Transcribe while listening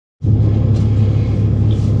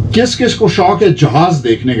किस किस को शौक है जहाज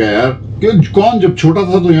देखने का यार? कौन जब छोटा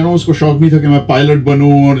था तो उसको शौक नहीं था कि मैं पायलट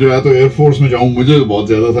बनूं और जो है तो एयरफोर्स में जाऊं, मुझे तो बहुत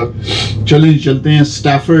ज्यादा था। चलते हैं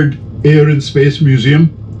स्टैफर्ड एयर स्पेस म्यूजियम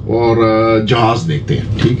और जहाज देखते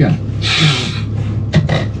हैं, ठीक है।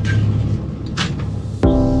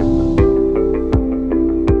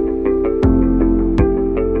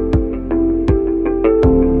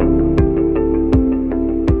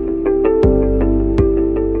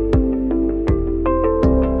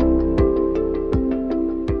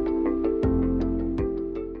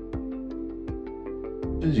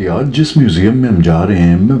 आज जिस म्यूज़ियम में हम जा रहे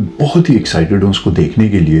हैं मैं बहुत ही एक्साइटेड हूँ उसको देखने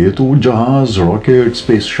के लिए। तो वो जहाज़, रॉकेट,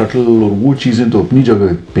 स्पेस शटल और वो चीज़ें तो अपनी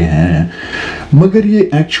जगह पे हैं, मगर ये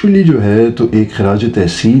एक्चुअली जो है तो एक खराज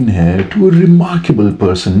तहसीन है to a remarkable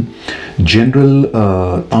person, general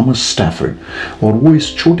Thomas Stafford. और वो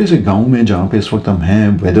इस छोटे से गांव में जहाँ पे इस वक्त हम हैं,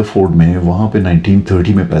 वेदरफोर्ड में, वहाँ पे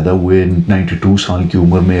 1930 में पैदा हुए, 92 साल की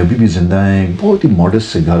उम्र में अभी भी जिंदा हैं, बहुत ही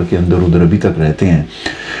मॉडेस्ट से घर के अंदर उधर अभी तक रहते हैं।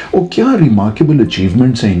 और क्या रिमार्केबल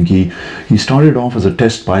अचीवमेंट्स हैं इनकी। He started off as a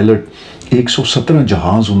test pilot, 117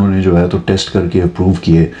 जहाज उन्होंने जो है तो टेस्ट करके अप्रूव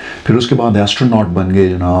किए। फिर उसके बाद एस्ट्रोनॉट बन गए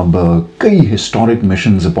जनाब, कई हिस्टोरिक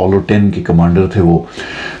मिशंस, अपोलो 10 के कमांडर थे वो।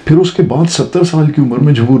 फिर उसके बाद 70 साल की उम्र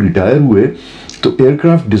में जब वो रिटायर हुए तो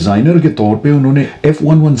एयरक्राफ्ट डिजाइनर के तौर पे उन्होंने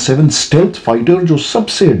F-117 स्टेल्थ फाइटर, जो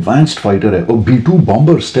सबसे एडवांस्ड फाइटर है, और B-2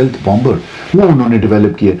 बॉम्बर, स्टेल्थ बॉम्बर, वो उन्होंने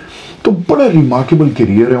डेवलप किए। तो बड़ा रिमार्केबल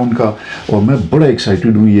करियर है उनका और मैं बड़ा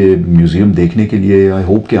एक्साइटेड हूँ ये म्यूजियम देखने के लिए। आई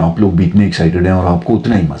होप कि आप लोग भी इतने एक्साइटेड हैं और आपको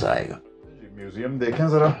उतना ही मजा आएगा। म्यूजियम देखें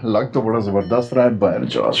जरा, लग तो बड़ा जबरदस्त रहा है, बाहर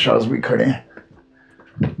जहाज शाज भी खड़े हैं,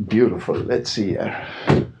 ब्यूटीफुल। लेट्स सी यार,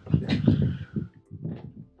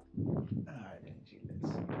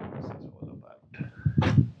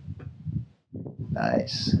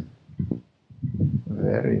 नाइस,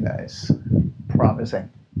 वेरी नाइस,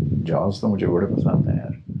 प्रॉमिसिंग। जहाज तो मुझे बड़े पसंद है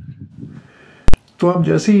यार। तो आप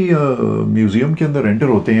जैसे ही म्यूज़ियम के अंदर एंटर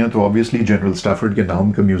होते हैं तो ऑब्वियसली जनरल स्टैफर्ड के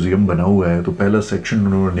नाम का म्यूज़ियम बना हुआ है। तो पहला सेक्शन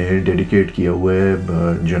उन्होंने डेडिकेट किया हुआ है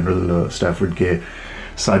जनरल स्टैफर्ड के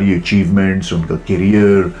सारी अचीवमेंट्स, उनका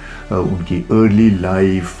करियर, उनकी अर्ली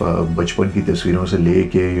लाइफ, बचपन की तस्वीरों से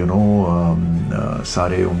लेके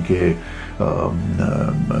सारे उनके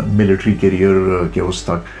मिलिट्री करियर के उस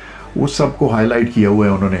तक, वो सब को हाईलाइट किया हुआ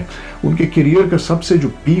है उन्होंने। उनके करियर का सबसे जो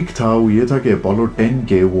पीक था वो ये था कि अपोलो 10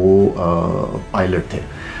 के वो पायलट थे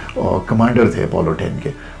और कमांडर थे अपोलो 10 के।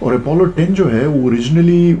 और अपोलो 10 जो है वो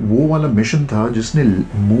ओरिजिनली वो वाला मिशन था जिसने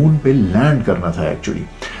मून पे लैंड करना था एक्चुअली,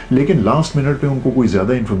 लेकिन लास्ट मिनट पे उनको कोई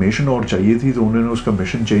ज़्यादा इन्फॉर्मेशन और चाहिए थी तो उन्होंने उसका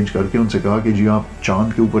मिशन चेंज करके उनसे कहा कि जी आप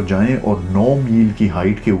चांद के ऊपर जाएं और 9 मील की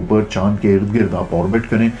हाइट के ऊपर चांद के इर्द गिर्द आप ऑर्बिट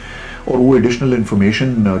करें और वो एडिशनल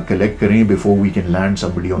इन्फॉर्मेशन कलेक्ट करें before we can land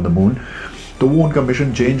somebody on the moon. तो वो उनका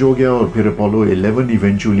मिशन चेंज हो गया और फिर अपोलो 11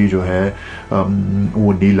 इवेंचुअली जो है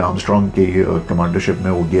वो नील आर्मस्ट्रॉन्ग के कमांडरशिप में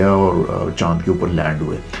वो गया और चांद के ऊपर लैंड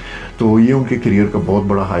हुए। तो ये उनके करियर का बहुत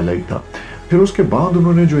बड़ा हाईलाइट था। फिर उसके बाद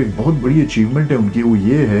उन्होंने जो एक बहुत बड़ी अचीवमेंट है उनकी वो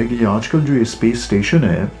ये है कि आजकल जो ये स्पेस स्टेशन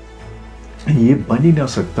है ये बन ही ना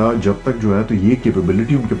सकता जब तक जो है तो ये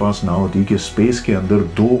कैपेबिलिटी उनके पास ना होती कि स्पेस के अंदर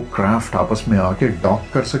 2 क्राफ्ट आपस में आके डॉक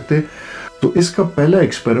कर सकते। तो इसका पहला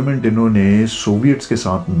एक्सपेरिमेंट इन्होंने सोवियट्स के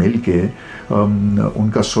साथ मिलके,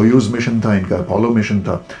 उनका सोयूज मिशन था, इनका अपोलो मिशन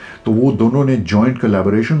था, तो वो दोनों ने जॉइंट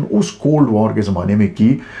कोलैबोरेशन उस कोल्ड वॉर के ज़माने में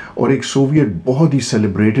की। और एक सोवियत बहुत ही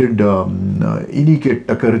सेलिब्रेटेड इन्हीं के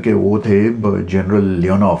टक्कर के वो थे जनरल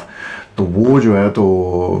लियोनोव, तो वो जो है तो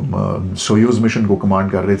सोयूज मिशन को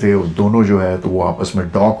कमांड कर रहे थे और दोनों जो है तो वो आपस में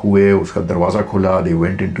डॉक हुए, उसका दरवाज़ा खुला, they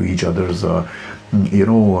went into each others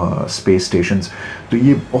space stations. तो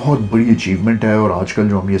ये बहुत बड़ी अचीवमेंट है और आजकल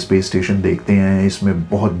जो हम ये स्पेस स्टेशन देखते हैं इसमें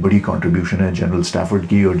बहुत बड़ी कंट्रीब्यूशन है जनरल स्टैफर्ड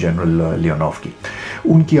की और जनरल लियोनोव की।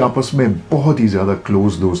 उनकी आपस में बहुत ही ज़्यादा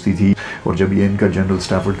क्लोज दोस्ती थी और जब ये इनका जनरल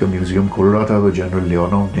स्टैफर्ड का म्यूज़ियम खुल रहा था तो जनरल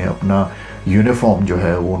लियोनोव ने अपना यूनिफॉर्म जो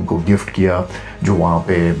है वो उनको गिफ्ट किया जो वहाँ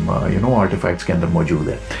पे आर्टिफैक्ट्स के अंदर मौजूद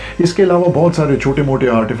है। इसके अलावा बहुत सारे छोटे मोटे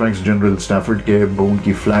आर्टिफैक्ट्स जनरल स्टैफर्ड के,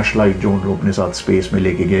 उनकी फ्लैश लाइट जो उन्होंने अपने साथ स्पेस में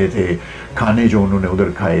लेके गए थे, खाने जो उन्होंने उधर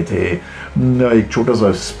खाए थे, एक छोटा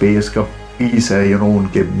सा स्पेस का पीस है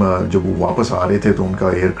उनके, जब वो वापस आ रहे थे तो उनका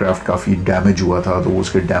एयरक्राफ्ट काफ़ी डैमेज हुआ था तो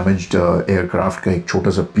उसके डैमेज्ड एयरक्राफ्ट का एक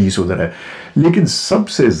छोटा सा पीस उधर है। लेकिन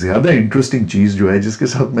सबसे ज़्यादा इंटरेस्टिंग चीज़ जो है जिसके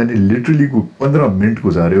साथ मैंने लिटरली 15 मिनट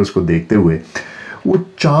गुजारे उसको देखते हुए, वो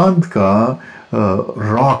चांद का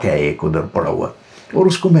रॉक है एक उधर पड़ा हुआ और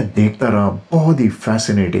उसको मैं देखता रहा, बहुत ही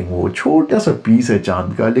फैसिनेटिंग, वो छोटा सा पीस है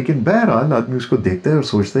चांद का, लेकिन बहरहाल आदमी उसको देखता है और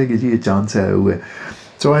सोचता है कि जी ये चांद से आया हुआ है।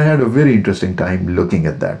 सो I had a very interesting time looking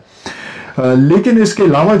at that. लेकिन इसके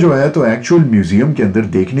अलावा जो है तो एक्चुअल म्यूजियम के अंदर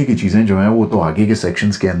देखने की चीज़ें जो हैं वो तो आगे के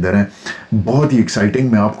सेक्शंस के अंदर हैं, बहुत ही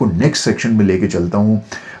एक्साइटिंग। मैं आपको नेक्स्ट सेक्शन में लेके चलता हूँ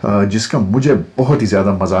जिसका मुझे बहुत ही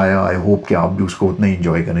ज़्यादा मज़ा आया। आई होप कि आप भी उसको उतना ही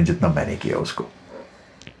इंजॉय करें जितना मैंने किया उसको।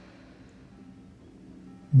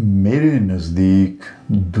 मेरे नज़दीक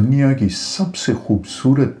दुनिया की सबसे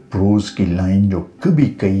खूबसूरत प्रोज की लाइन जो कभी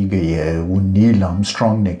कही गई है वो नील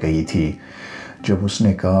आर्मस्ट्रॉन्ग ने कही थी, जब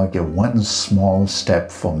उसने कहा कि one small step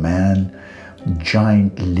for man,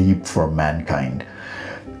 giant leap for Mankind.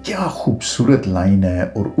 क्या खूबसूरत लाइन है,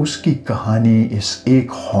 और उसकी कहानी इस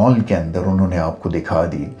एक हॉल के अंदर उन्होंने आपको दिखा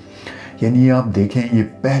दी। यानी आप देखें, ये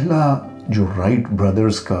पहला जो राइट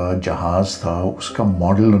ब्रदर्स का जहाज़ था उसका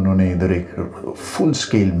मॉडल उन्होंने इधर एक फुल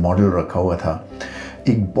स्केल मॉडल रखा हुआ था।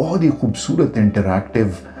 एक बहुत ही खूबसूरत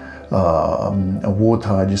इंटरैक्टिव वो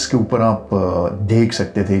था जिसके ऊपर आप देख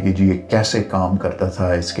सकते थे कि जी ये कैसे काम करता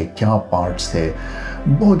था, इसके क्या पार्ट्स थे।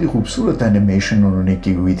 बहुत ही खूबसूरत एनिमेशन उन्होंने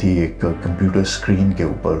की हुई थी एक कंप्यूटर स्क्रीन के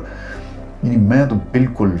ऊपर। यानी मैं तो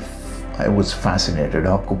बिल्कुल आई वॉज फैसिनेटेड।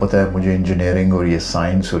 आपको पता है मुझे इंजीनियरिंग और ये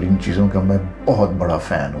साइंस और इन चीज़ों का मैं बहुत बड़ा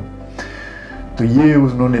फ़ैन हूँ। तो ये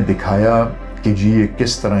उन्होंने दिखाया कि जी ये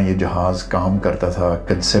किस तरह ये जहाज़ काम करता था,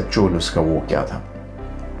 कंसेप्चुअल उसका वो क्या था।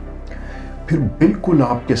 फिर बिल्कुल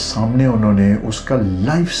आपके सामने उन्होंने उसका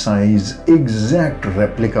लाइफ साइज एग्जैक्ट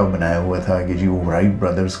रेप्लिका बनाया हुआ था कि जी वो राइट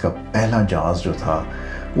ब्रदर्स का पहला जहाज़ जो था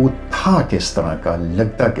वो था किस तरह का,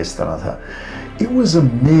 लगता किस तरह था। इट वॉज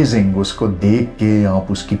अमेजिंग उसको देख के,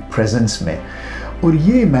 आप उसकी प्रेजेंस में। और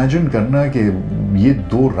ये इमेजिन करना कि ये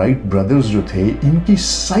दो राइट ब्रदर्स जो थे इनकी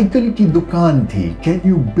साइकिल की दुकान थी। Can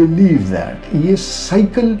you believe that? ये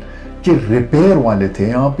साइकिल के रिपेयर वाले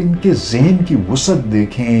थे। आप इनके ज़हन की वसअत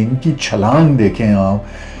देखें, इनकी छलांग देखें। आप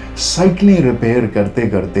साइकिलें रिपेयर करते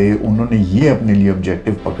करते उन्होंने ये अपने लिए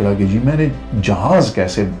ऑब्जेक्टिव पकड़ा कि जी मैंने जहाज़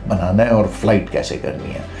कैसे बनाना है और फ्लाइट कैसे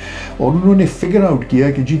करनी है। और उन्होंने फिगर आउट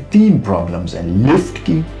किया कि जी 3 प्रॉब्लम्स हैं। लिफ्ट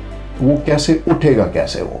की, वो कैसे उठेगा,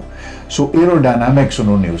 कैसे वो, सो एरोडायनामिक्स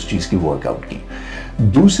उन्होंने उस चीज़ की वर्कआउट की।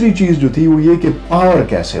 दूसरी चीज़ जो थी वो ये कि पावर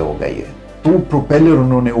कैसे होगा ये, तो प्रोपेलर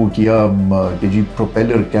उन्होंने वो किया कि जी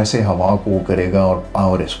प्रोपेलर कैसे हवा को करेगा और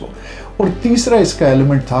पावर इसको। और तीसरा इसका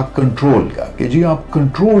एलिमेंट था कंट्रोल का कि जी आप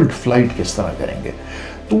कंट्रोल्ड फ्लाइट किस तरह करेंगे।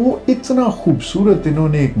 तो वो इतना खूबसूरत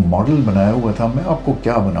इन्होंने एक मॉडल बनाया हुआ था। मैं आपको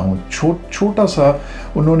क्या बनाऊँ, छोटा सा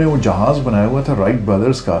उन्होंने वो जहाज़ बनाया हुआ था राइट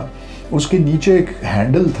ब्रदर्स का। उसके नीचे एक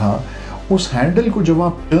हैंडल था, उस हैंडल को जब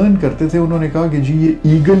आप टर्न करते थे उन्होंने कहा कि जी ये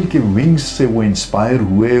ईगल के विंग्स से वो इंस्पायर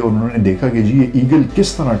हुए और उन्होंने देखा कि जी ये ईगल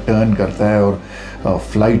किस तरह टर्न करता है और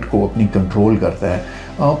फ्लाइट को अपनी कंट्रोल करता है।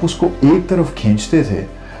 आप उसको एक तरफ खींचते थे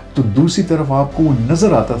तो दूसरी तरफ आपको वो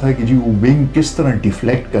नज़र आता था कि जी वो विंग किस तरह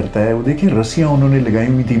डिफ्लेक्ट करता है। वो देखिए रस्सियाँ उन्होंने लगाई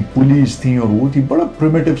हुई थी, पुलिस थी और वो थी, बड़ा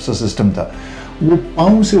प्रिमिटिव सा सिस्टम था। वो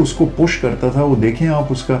पाँव से उसको पुश करता था। वो देखें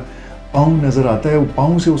आप, उसका पाँव नज़र आता है, वो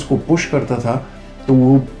पाँव से उसको पुश करता था तो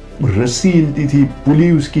वो रस्सी हिलती थी,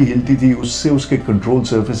 पुली उसकी हिलती थी, उससे उसके कंट्रोल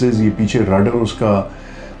सर्फेसेस, ये पीछे रडर, उसका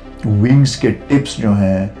विंग्स के टिप्स जो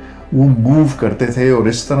हैं वो मूव करते थे। और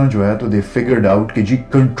इस तरह जो है तो दे फिगर्ड आउट कि जी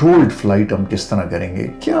कंट्रोल्ड फ्लाइट हम किस तरह करेंगे।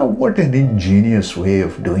 क्या what an Angénieux way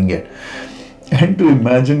of doing it. And to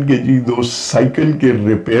imagine कि जी दो साइकिल के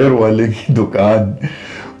रिपेयर वाले की दुकान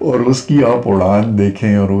और उसकी आप उड़ान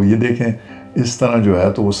देखें और वो ये देखें इस तरह जो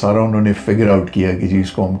है तो वो सारा उन्होंने फिगर आउट किया कि जी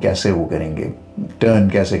इसको हम कैसे वो करेंगे, टर्न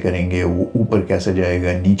कैसे करेंगे, वो ऊपर कैसे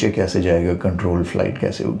जाएगा, नीचे कैसे जाएगा, कंट्रोल फ्लाइट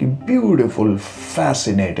कैसे होगी। Beautiful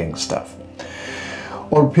fascinating stuff.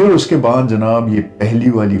 और फिर उसके बाद जनाब ये पहली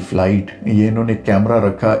वाली फ्लाइट, ये इन्होंने कैमरा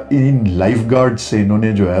रखा, इन लाइफ गार्ड से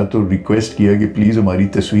इन्होंने जो है तो रिक्वेस्ट किया कि प्लीज़ हमारी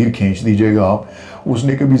तस्वीर खींच दीजिएगा आप।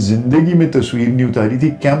 उसने कभी ज़िंदगी में तस्वीर नहीं उतारी थी,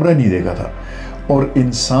 कैमरा नहीं देखा था। और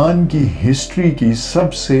इंसान की हिस्ट्री की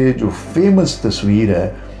सबसे जो फेमस तस्वीर है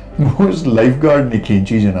वो इस लाइफ गार्ड ने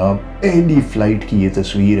खींची जनाब। पहली फ्लाइट की ये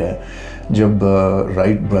तस्वीर है जब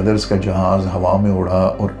राइट ब्रदर्स का जहाज़ हवा में उड़ा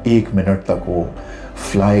और 1 मिनट तक वो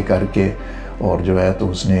फ्लाई करके और जो है तो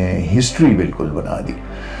उसने हिस्ट्री बिल्कुल बना दी।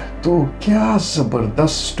 तो क्या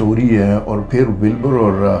ज़बरदस्त स्टोरी है। और फिर विल्बर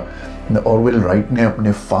और ऑरवेल राइट ने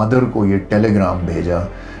अपने फादर को ये टेलीग्राम भेजा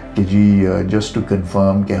कि जी जस्ट टू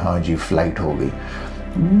कंफर्म कि हाँ जी फ्लाइट हो गई।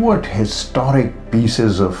 व्हाट हिस्टोरिक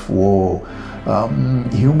पीसेस ऑफ वो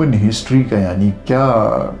ह्यूमन हिस्ट्री का, यानी क्या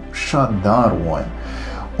शानदार हुआ है।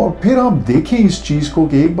 और फिर आप देखें इस चीज़ को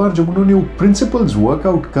कि एक बार जब उन्होंने वो प्रिंसिपल्स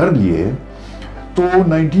वर्कआउट कर लिए तो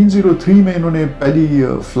 1903 में इन्होंने पहली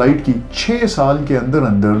फ्लाइट की। 6 साल के अंदर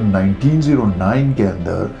अंदर 1909 के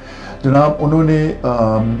अंदर जनाब उन्होंने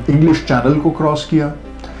इंग्लिश चैनल को क्रॉस किया।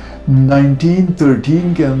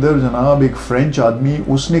 1913 के अंदर जनाब एक फ्रेंच आदमी,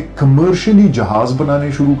 उसने कमर्शियली जहाज़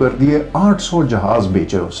बनाने शुरू कर दिए। 800 जहाज़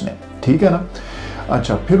बेचे उसने, ठीक है ना।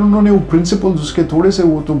 अच्छा, फिर उन्होंने वो प्रिंसिपल्स उसके थोड़े से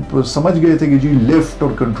वो तो समझ गए थे कि जी लिफ्ट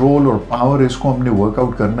और कंट्रोल और पावर इसको हमने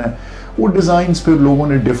वर्कआउट करना है। वो डिज़ाइंस फिर लोगों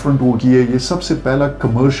ने डिफरेंट वो किए। ये सबसे पहला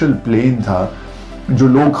कमर्शियल प्लेन था जो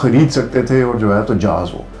लोग खरीद सकते थे और जो है तो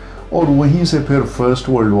जहाज़ हो। और वहीं से फिर फर्स्ट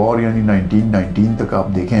वर्ल्ड वॉर यानी 1919 तक आप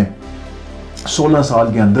देखें 16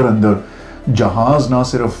 साल के अंदर अंदर जहाज ना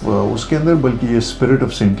सिर्फ उसके अंदर बल्कि ये spirit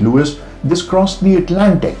of Saint Louis, this crossed the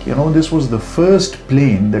Atlantic, you know, this was the first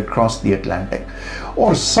plane that crossed the Atlantic.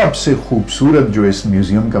 और सबसे खूबसूरत जो इस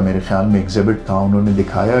म्यूजियम का मेरे ख्याल में एग्जिबिट था, उन्होंने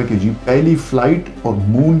दिखाया कि जी पहली फ्लाइट और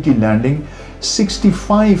मून की लैंडिंग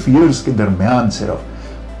 65 ईयर्स के दरमियान सिर्फ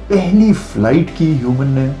पहली फ्लाइट की ह्यूमन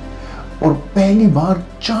ने, और पहली बार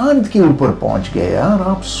चांद के ऊपर पहुंच गए। यार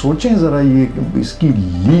आप सोचें जरा ये इसकी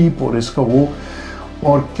लीप और इसका वो,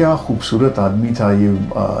 और क्या खूबसूरत आदमी था ये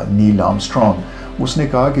नील आर्मस्ट्रॉन्ग। उसने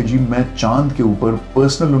कहा कि जी मैं चांद के ऊपर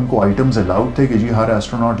पर्सनल उनको आइटम्स अलाउड थे कि जी हर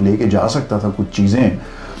एस्ट्रोनॉट लेके जा सकता था कुछ चीज़ें,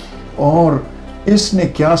 और इसने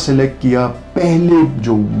क्या सिलेक्ट किया, पहले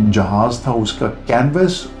जो जहाज था उसका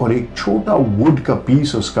कैनवस और एक छोटा वुड का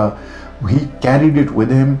पीस उसका, ही कैरिड इट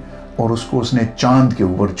विद हिम, और उसको उसने चांद के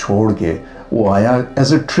ऊपर छोड़ के वो आया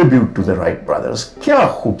as a tribute to the Wright brothers. क्या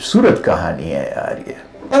खूबसूरत कहानी है यार ये,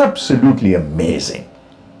 एब्सोल्युटली अमेजिंग।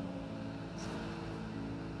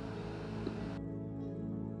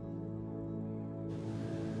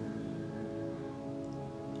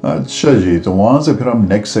 अच्छा जी, तो वहाँ से फिर हम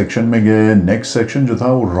नेक्स्ट सेक्शन में गए। नेक्स्ट सेक्शन जो था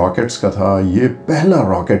वो रॉकेट्स का था। ये पहला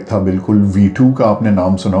रॉकेट था बिल्कुल V2 का, आपने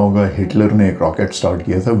नाम सुना होगा, हिटलर ने एक रॉकेट स्टार्ट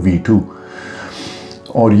किया था V2,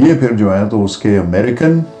 और ये फिर जो है तो उसके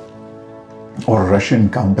अमेरिकन और रशियन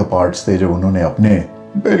काउंटर पार्ट्स थे जब उन्होंने अपने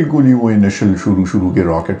बिल्कुल ही वो इनिशियल शुरू के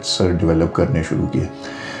रॉकेट्स डेवलप करने शुरू किए।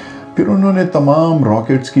 फिर उन्होंने तमाम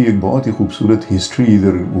रॉकेट्स की एक बहुत ही खूबसूरत हिस्ट्री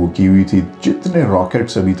इधर वो की हुई थी, जितने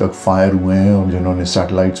रॉकेट्स अभी तक फायर हुए हैं और जिन्होंने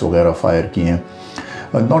सैटेलाइट्स वगैरह फायर किए हैं,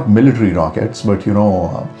 not military rockets but you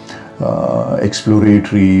know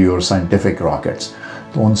exploratory और साइंटिफिक रॉकेट्स,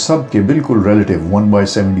 तो उन सब के बिल्कुल relative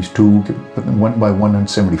 1/72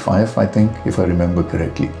 1/175 I think, if I remember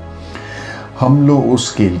correctly, हम लोग उस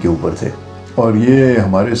स्केल के ऊपर थे। और ये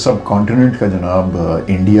हमारे सब कॉन्टिनेंट का जनाब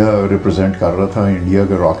इंडिया रिप्रेजेंट कर रहा था। इंडिया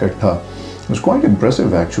का रॉकेट था, it was quite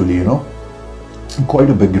impressive actually, you know, quite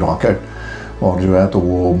a big rocket. और जो है तो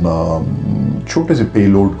वो छोटे से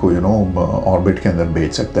पेलोड को यू नो ऑर्बिट के अंदर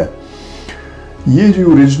भेज सकता है। ये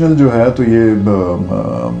जो ओरिजिनल जो है तो ये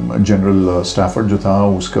जनरल स्टैफर्ड जो था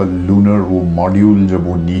उसका लूनर वो मॉड्यूल जब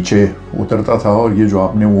वो नीचे उतरता था, और ये जो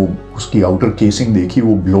आपने वो उसकी आउटर केसिंग देखी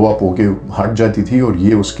वो ब्लो अप होके हट जाती थी, और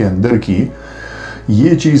ये उसके अंदर की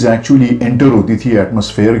ये चीज़ एक्चुअली एंटर होती थी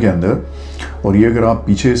एटमॉस्फेयर के अंदर। और ये अगर आप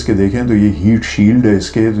पीछे इसके देखें तो ये हीट शील्ड है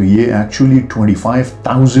इसके, तो ये एक्चुअली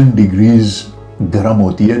 25,000 डिग्रीज गर्म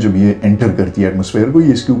होती है जब ये एंटर करती है एटमॉस्फेयर को।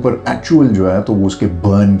 ये इसके ऊपर एक्चुअल जो है तो वो उसके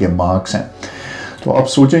बर्न के मार्क्स हैं। तो आप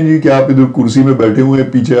सोचेंगे कि आप इधर कुर्सी में बैठे हुए हैं,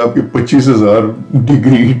 पीछे आपके 25,000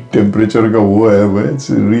 डिग्री टेम्परेचर का वो है।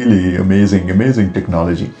 It's really amazing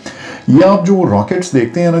technology. ये आप जो रॉकेट्स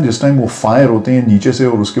देखते हैं ना, जिस टाइम वो फायर होते हैं नीचे से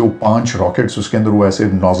और उसके वो 5 रॉकेट्स उसके अंदर वो ऐसे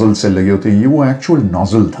नोजल से लगे होते हैं, ये वो एक्चुअल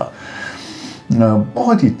नोजल था।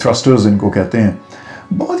 बहुत ही थ्रस्टर्स इनको कहते हैं।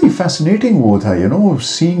 बहुत ही फैसिनेटिंग वो था, you know,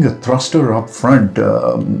 seeing a thruster up front.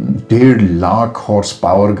 1.5 lakh horse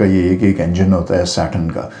power का ये एक इंजन होता है सैटर्न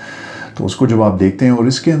का। तो उसको जब आप देखते हैं और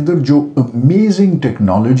इसके अंदर जो अमेजिंग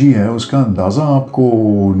टेक्नोलॉजी है उसका अंदाज़ा आपको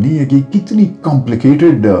नहीं है कि कितनी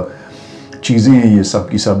कॉम्प्लिकेटेड चीज़ें हैं ये सब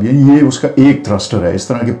की सब। ये उसका एक थ्रस्टर है, इस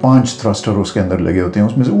तरह के 5 थ्रस्टर उसके अंदर लगे होते हैं,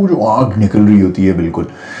 उसमें से वो जो आग निकल रही होती है बिल्कुल।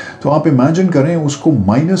 तो आप इमेजिन करें उसको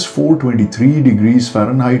 -423 डिग्रीज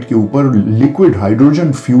फ़ारेनहाइट के ऊपर लिक्विड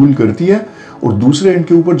हाइड्रोजन फ्यूल करती है, और दूसरे एंड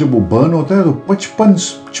के ऊपर जब वो बर्न होता है तो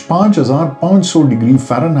 5,500 डिग्री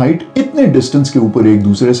फ़ारेनहाइट, इतने डिस्टेंस के ऊपर एक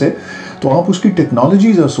दूसरे से। तो आप उसकी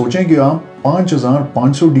टेक्नोलॉजी सोचें कि आप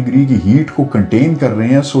 5,500 डिग्री की हीट को कंटेन कर रहे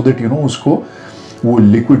हैं सो दैट यू नो उसको वो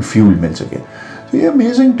लिक्विड फ्यूल मिल सके। तो ये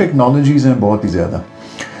अमेजिंग टेक्नोलॉजीज़ हैं बहुत ही ज़्यादा।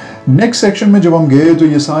 नेक्स्ट सेक्शन में जब हम गए तो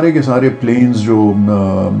ये सारे के सारे प्लेन्स जो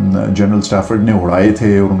जनरल स्टैफर्ड ने उड़ाए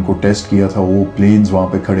थे और उनको टेस्ट किया था, वो प्लेन्स वहाँ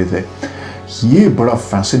पे खड़े थे। ये बड़ा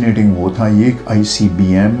फैसिनेटिंग वो था, ये एक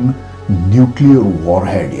ICBM न्यूक्लियर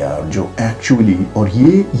वॉरहेड यार, जो एक्चुअली, और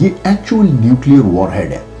ये एक्चुअल न्यूक्लियर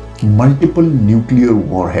वॉरहेड है, मल्टीपल न्यूक्लियर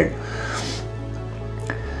वॉरहेड।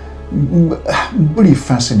 बड़ी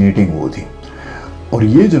फैसिनेटिंग वो थी। और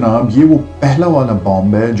ये जनाब ये वो पहला वाला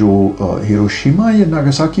बॉम्ब है जो हिरोशिमा या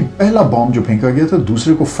नागासाकी, पहला बॉम्ब जो फेंका गया था,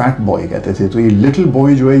 दूसरे को फैट बॉय कहते थे। तो ये लिटिल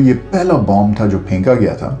बॉय जो है ये पहला बॉम्ब था जो फेंका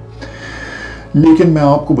गया था। लेकिन मैं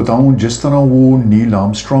आपको बताऊं, जिस तरह वो नील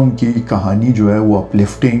आर्मस्ट्रॉन्ग की कहानी जो है वो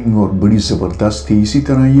अपलिफ्टिंग और बड़ी ज़बरदस्त थी, इसी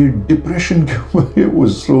तरह ये डिप्रेशन के ऊपर वो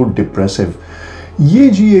सो डिप्रेसिव। ये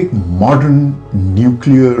जी एक मॉडर्न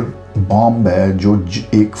न्यूक्लियर बॉम्ब है जो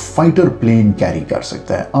एक फाइटर प्लेन कैरी कर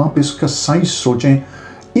सकता है। आप इसका साइज सोचें,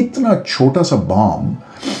 इतना छोटा सा बॉम्ब,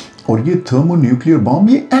 और ये थर्मोन्यूक्लियर बॉम्ब,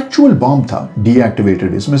 ये एक्चुअल बॉम्ब था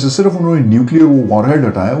डीएक्टिवेटेड। इसमें से सिर्फ उन्होंने न्यूक्लियर वो वॉरहेड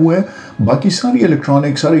हटाया हुआ है, बाकी सारी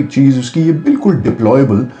इलेक्ट्रॉनिक सारी चीज़ उसकी ये बिल्कुल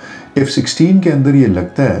डिप्लॉयबल F-16 के अंदर ये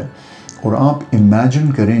लगता है। और आप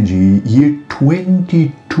इमेजिन करें जी, ये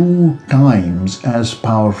 22 times as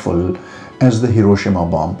powerful as the Hiroshima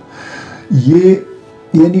bomb. ये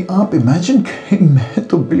यानी आप इमेजिन करें, मैं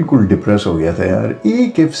तो बिल्कुल डिप्रेस हो गया था यार।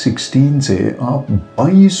 एक F-16 से आप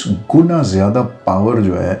 22 गुना ज़्यादा पावर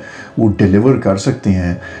जो है वो डिलीवर कर सकते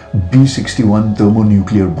हैं B-61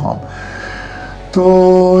 थर्मोन्यूक्लियर बॉम्ब।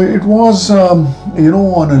 तो it was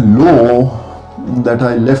on a low that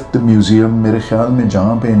I left the museum. मेरे ख्याल में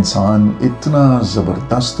जहाँ पे इंसान इतना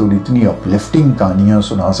ज़बरदस्त और इतनी अपलिफ्टिंग कहानियाँ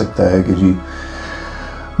सुना सकता है कि जी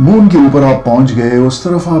मून के ऊपर आप पहुंच गए, उस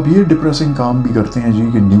तरफ आप ये डिप्रेसिंग काम भी करते हैं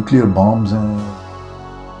जी कि न्यूक्लियर बॉम्ब्स हैं।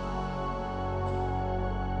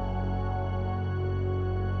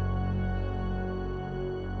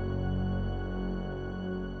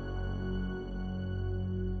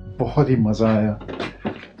 बहुत ही मजा आया,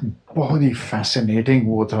 बहुत ही फैसिनेटिंग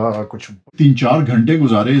वो था। कुछ 3-4 घंटे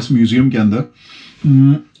गुजारे इस म्यूजियम के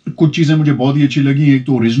अंदर। कुछ चीज़ें मुझे बहुत ही अच्छी लगी। एक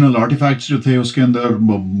तो ओरिजिनल आर्टिफैक्ट्स जो थे उसके अंदर,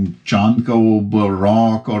 चांद का वो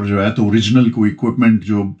रॉक और जो है तो ओरिजिनल कोई इक्विपमेंट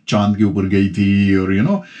जो चांद के ऊपर गई थी,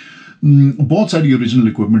 और बहुत सारी ओरिजिनल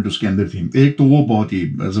इक्विपमेंट उसके अंदर थी। एक तो वो बहुत ही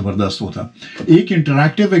ज़बरदस्त वो था। एक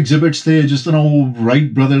इंटरैक्टिव एग्जिबिट्स थे, जिस तरह वो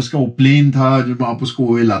राइट ब्रदर्स का वो प्लेन था, जब आप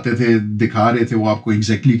उसको हिलाते थे, दिखा रहे थे वो आपको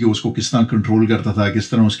एग्जैक्टली कि उसको किस तरह कंट्रोल करता था,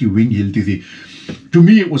 किस तरह उसकी विंग हिलती थी। To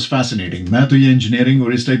me it was fascinating. मैं तो ये इंजीनियरिंग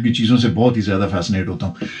और इस टाइप की चीज़ों से बहुत ही ज़्यादा फैसिनेट होता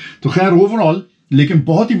हूँ। तो खैर ओवरऑल लेकिन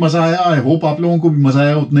बहुत ही मज़ा आया। आई होप आप लोगों को भी मज़ा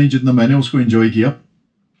आया उतना ही जितना मैंने उसको एंजॉय किया।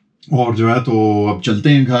 और जो है तो अब चलते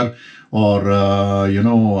हैं घर, और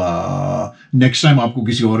नेक्स्ट टाइम आपको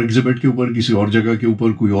किसी और एग्जिबिट के ऊपर, किसी और जगह के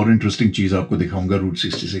ऊपर कोई और इंटरेस्टिंग चीज़ आपको दिखाऊंगा रूट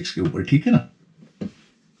 66 के ऊपर, ठीक है ना।